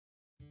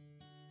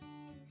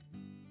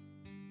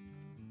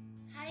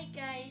Hi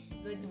guys,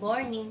 good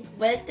morning.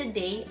 Well,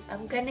 today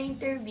I'm gonna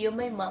interview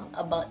my mom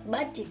about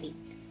budgeting.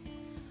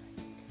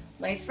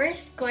 My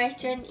first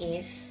question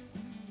is,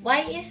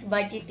 why is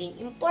budgeting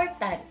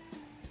important?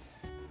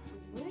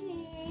 Good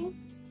morning.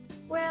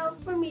 Well,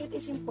 for me, it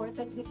is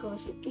important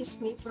because it keeps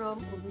me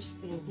from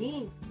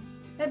overspending.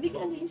 Having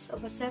a list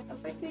of a set of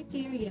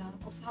criteria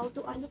of how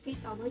to allocate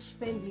our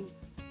spending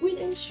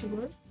will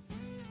ensure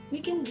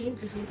we can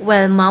live within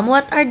Well, our mom,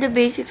 means. what are the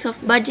basics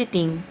of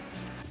budgeting?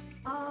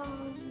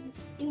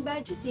 In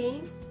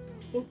budgeting,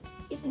 it,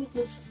 it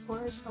includes, of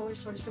course, our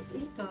source of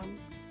income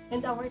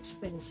and our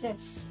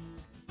expenses.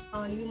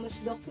 You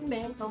must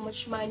document how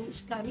much money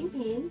is coming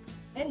in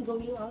and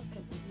going out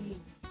every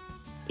week.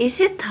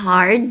 Is it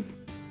hard?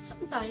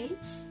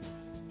 Sometimes,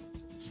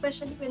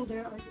 especially when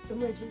there are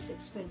emergency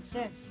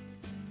expenses.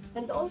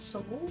 And also,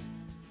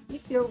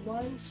 if your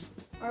wants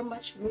are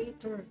much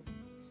greater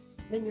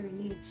than your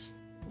needs.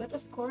 But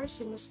of course,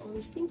 you must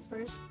always think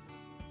first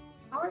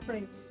our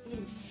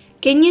priorities.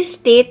 Can you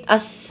state a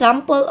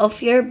sample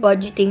of your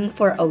budgeting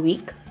for a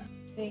week?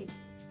 Okay.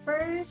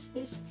 First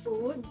is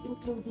food,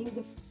 including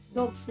the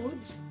dog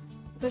foods.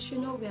 Because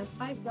we have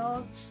 5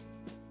 dogs.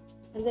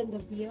 And then the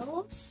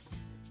bills.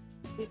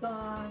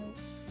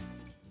 Because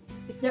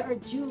if there are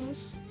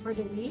dues for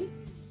the week,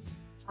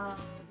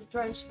 the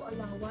transport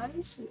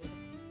allowance,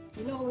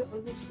 we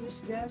always use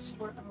gas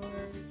for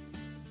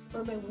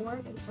my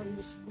work and for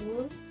your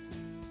school.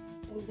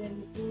 And then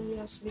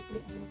Nia's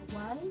weekly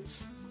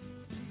allowance,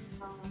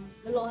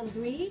 the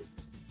laundry,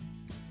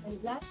 and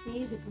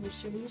lastly, the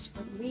groceries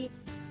for the week.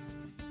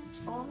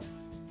 That's all.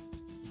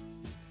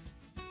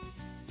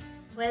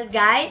 Well,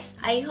 guys,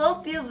 I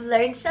hope you've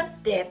learned some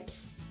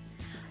tips.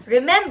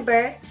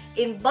 Remember,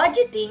 in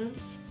budgeting,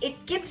 it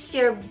keeps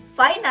your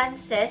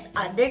finances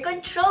under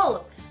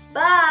control.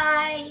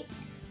 Bye!